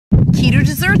Keto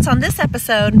desserts on this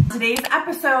episode. Today's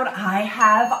episode, I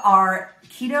have our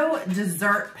keto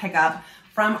dessert pickup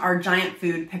from our Giant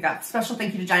Food pickup. Special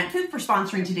thank you to Giant Food for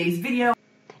sponsoring today's video.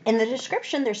 In the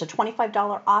description, there's a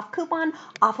 $25 off coupon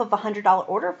off of a $100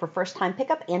 order for first-time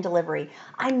pickup and delivery.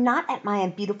 I'm not at my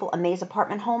beautiful Amaze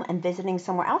apartment home and visiting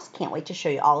somewhere else. Can't wait to show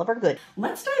you all of our good.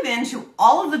 Let's dive into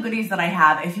all of the goodies that I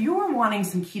have. If you are wanting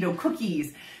some keto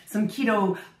cookies, some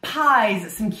keto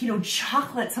pies, some keto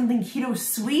chocolate, something keto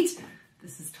sweet,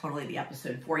 this is totally the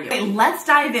episode for you. Okay, let's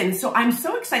dive in. So I'm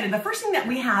so excited. The first thing that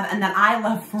we have and that I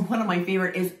love for one of my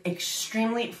favorite is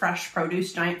extremely fresh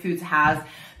produce. Giant Foods has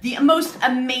the most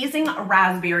amazing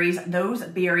raspberries. Those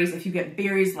berries, if you get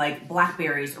berries like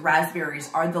blackberries, raspberries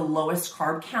are the lowest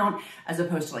carb count as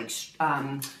opposed to like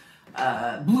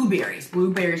blueberries.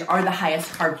 Blueberries are the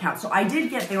highest carb count. So I did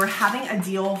get, they were having a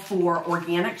deal for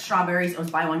organic strawberries. It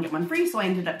was buy one, get one free. So I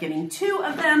ended up getting 2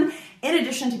 of them in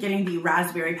addition to getting the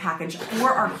raspberry package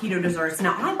for our keto desserts.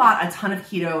 Now I bought a ton of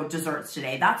keto desserts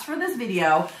today. That's for this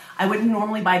video. I wouldn't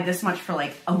normally buy this much for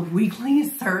like a weekly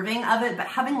serving of it, but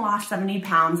having lost 70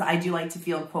 pounds, I do like to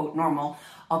feel quote normal.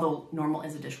 Although normal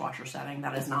is a dishwasher setting,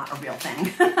 that is not a real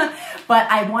thing. But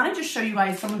I wanted to show you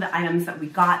guys some of the items that we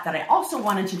got that I also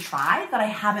wanted to try that I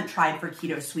haven't tried for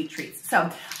keto sweet treats. So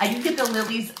I did get the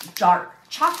Lily's dark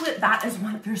chocolate. That is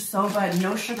one, they're so good,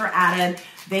 no sugar added.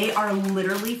 They are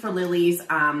literally for Lily's.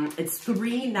 It's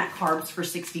 3 net carbs for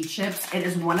 60 chips. It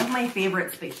is one of my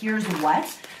favorites, but here's what.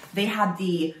 They have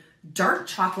the dark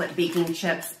chocolate baking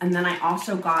chips, and then I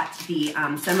also got the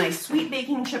semi-sweet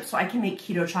baking chips so I can make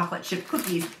keto chocolate chip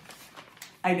cookies.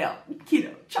 I know,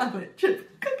 keto chocolate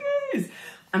chip cookies.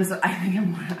 I'm so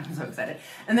excited.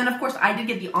 And then of course I did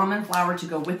get the almond flour to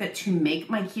go with it to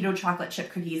make my keto chocolate chip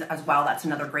cookies as well. That's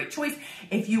another great choice.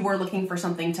 If you were looking for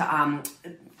something to,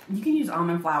 you can use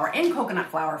almond flour and coconut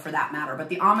flour for that matter, but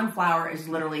the almond flour is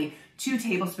literally 2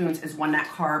 tablespoons is 1 net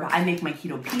carb. I make my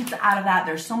keto pizza out of that.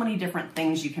 There's so many different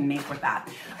things you can make with that.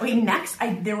 Okay, next,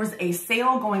 there was a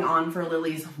sale going on for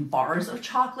Lily's bars of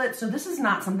chocolate. So this is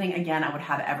not something, again, I would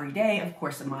have every day, of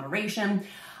course, in moderation.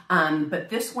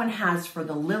 But this one has for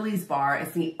the Lily's bar,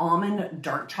 it's the almond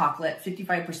dark chocolate,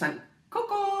 55%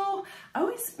 cocoa. I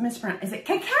always mispronounce, is it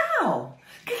cacao?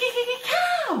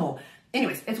 Cacao.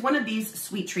 Anyways, it's one of these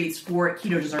sweet treats for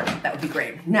keto dessert. That would be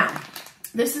great. Now,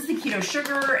 this is the keto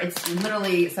sugar. It's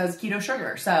literally, it says keto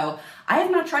sugar. So I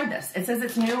have not tried this. It says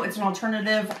it's new. It's an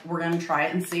alternative. We're going to try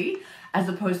it and see, as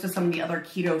opposed to some of the other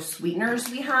keto sweeteners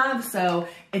we have. So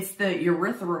it's the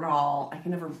erythritol. I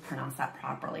can never pronounce that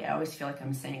properly. I always feel like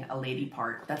I'm saying a lady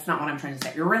part. That's not what I'm trying to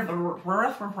say.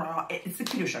 Erythritol. It's the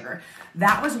keto sugar.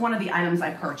 That was one of the items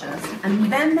I purchased.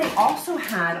 And then they also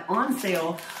had on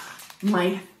sale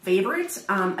my favorite,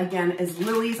 again, is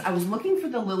Lily's. I was looking for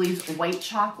the Lily's white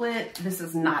chocolate. This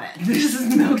is not it. This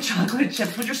is milk chocolate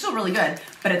chips, which are still really good,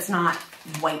 but it's not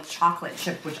white chocolate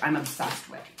chip, which I'm obsessed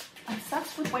with.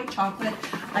 Obsessed with white chocolate.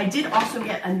 I did also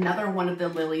get another one of the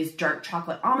Lily's dark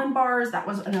chocolate almond bars. That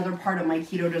was another part of my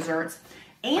keto desserts.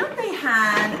 And they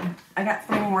had, I got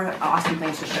 3 more awesome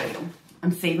things to show you.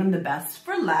 I'm saving the best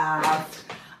for last.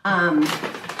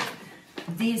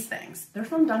 These things, they're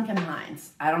from Duncan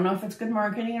Hines. I don't know if it's good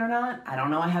marketing or not. I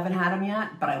don't know, I haven't had them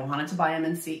yet, but I wanted to buy them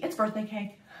and see. It's birthday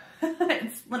cake.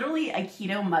 It's literally a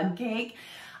keto mug cake.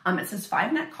 It says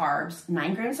 5 net carbs,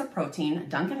 9 grams of protein,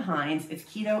 Duncan Hines. It's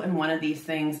keto in one of these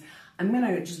things. I'm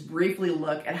gonna just briefly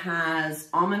look. It has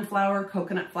almond flour,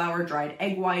 coconut flour, dried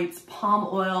egg whites, palm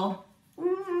oil.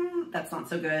 That's not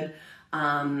so good.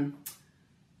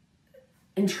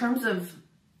 In terms of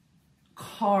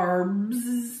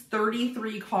carbs,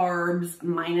 33 carbs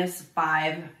minus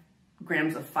 5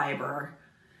 grams of fiber.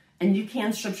 And you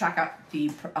can subtract out the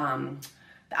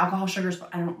alcohol sugars, but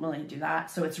I don't really do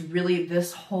that. So it's really,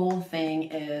 this whole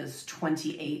thing is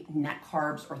 28 net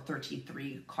carbs or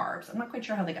 33 carbs. I'm not quite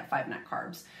sure how they got 5 net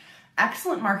carbs.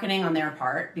 Excellent marketing on their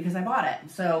part because I bought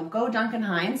it. So go Duncan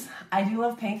Hines. I do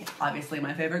love pink, obviously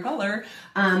my favorite color.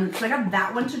 So I got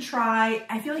that one to try.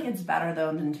 I feel like it's better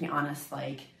though than, to be honest,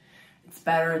 like, it's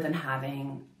better than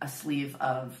having a sleeve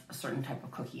of a certain type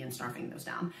of cookie and snarfing those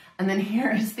down. And then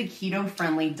here is the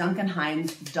keto-friendly Duncan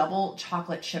Hines double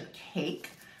chocolate chip cake.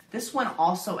 This one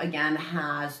also, again,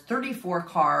 has 34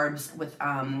 carbs with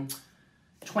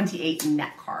 28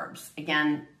 net carbs.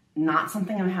 Again, not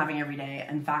something I'm having every day.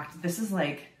 In fact, this is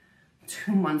like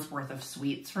 2 months worth of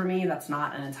sweets for me. That's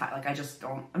not an entire, like I just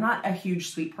don't, I'm not a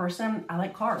huge sweet person. I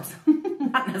like carbs,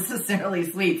 not necessarily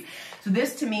sweets. So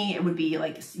this to me, it would be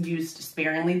like used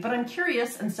sparingly, but I'm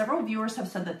curious, and several viewers have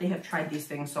said that they have tried these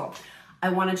things. So I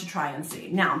wanted to try and see.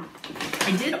 Now,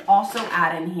 I did also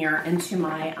add in here into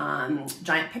my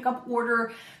Giant pickup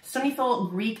order,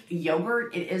 Stonyfield Greek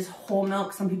yogurt. It is whole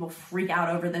milk. Some people freak out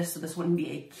over this, so this wouldn't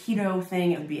be a keto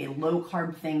thing. It would be a low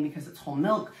carb thing because it's whole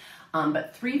milk.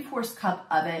 But 3/4 cup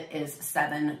of it is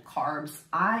 7 carbs.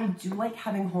 I do like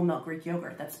having whole milk Greek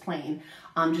yogurt. That's plain.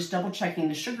 Just double checking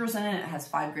the sugars in it. It has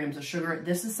 5 grams of sugar.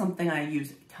 This is something I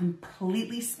use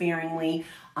completely sparingly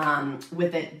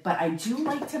with it, but I do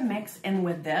like to mix in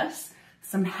with this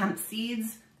some hemp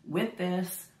seeds with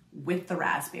this, with the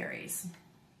raspberries.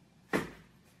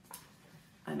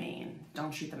 I mean,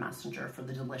 don't shoot the messenger for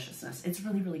the deliciousness. It's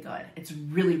really, really good. It's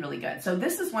really, really good. So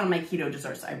this is one of my keto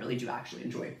desserts I really do actually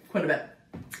enjoy quite a bit,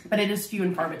 but it is few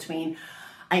and far between.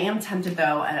 I am tempted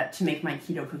though to make my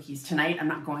keto cookies tonight. I'm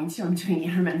not going to. I'm doing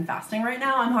intermittent fasting right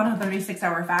now. I'm on a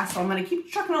 36-hour fast, so I'm going to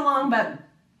keep trucking along, but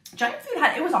Giant Food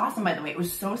it was awesome, by the way. It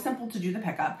was so simple to do the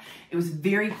pickup. It was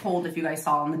very cold, if you guys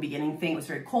saw in the beginning thing. It was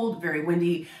very cold, very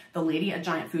windy. The lady at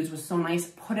Giant Foods was so nice.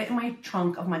 Put it in my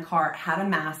trunk of my car, had a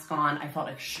mask on. I felt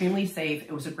extremely safe.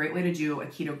 It was a great way to do a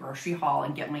keto grocery haul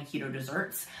and get my keto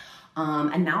desserts.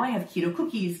 And now I have keto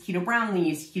cookies, keto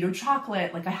brownies, keto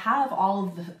chocolate. Like I have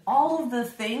all of the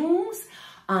things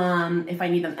if I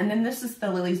need them. And then this is the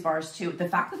Lily's bars too. The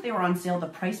fact that they were on sale, the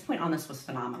price point on this was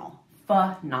phenomenal.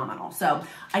 Phenomenal. So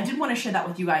I did want to share that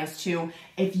with you guys too.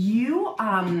 If you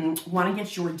want to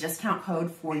get your discount code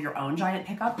for your own Giant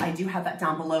pickup, I do have that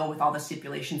down below with all the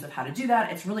stipulations of how to do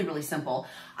that. It's really, really simple.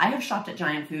 I have shopped at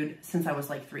Giant Food since I was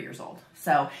like 3 years old.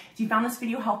 So if you found this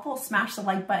video helpful, smash the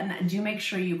like button and do make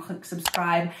sure you click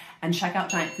subscribe and check out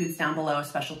Giant Foods down below. A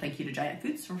special thank you to Giant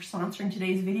Foods for sponsoring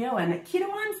today's video, and keto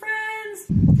on, friends.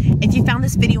 If you found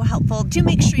this video helpful, do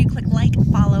make sure you click like,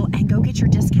 follow, and go get your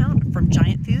discount from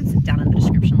Giant Foods down in the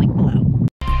description link below.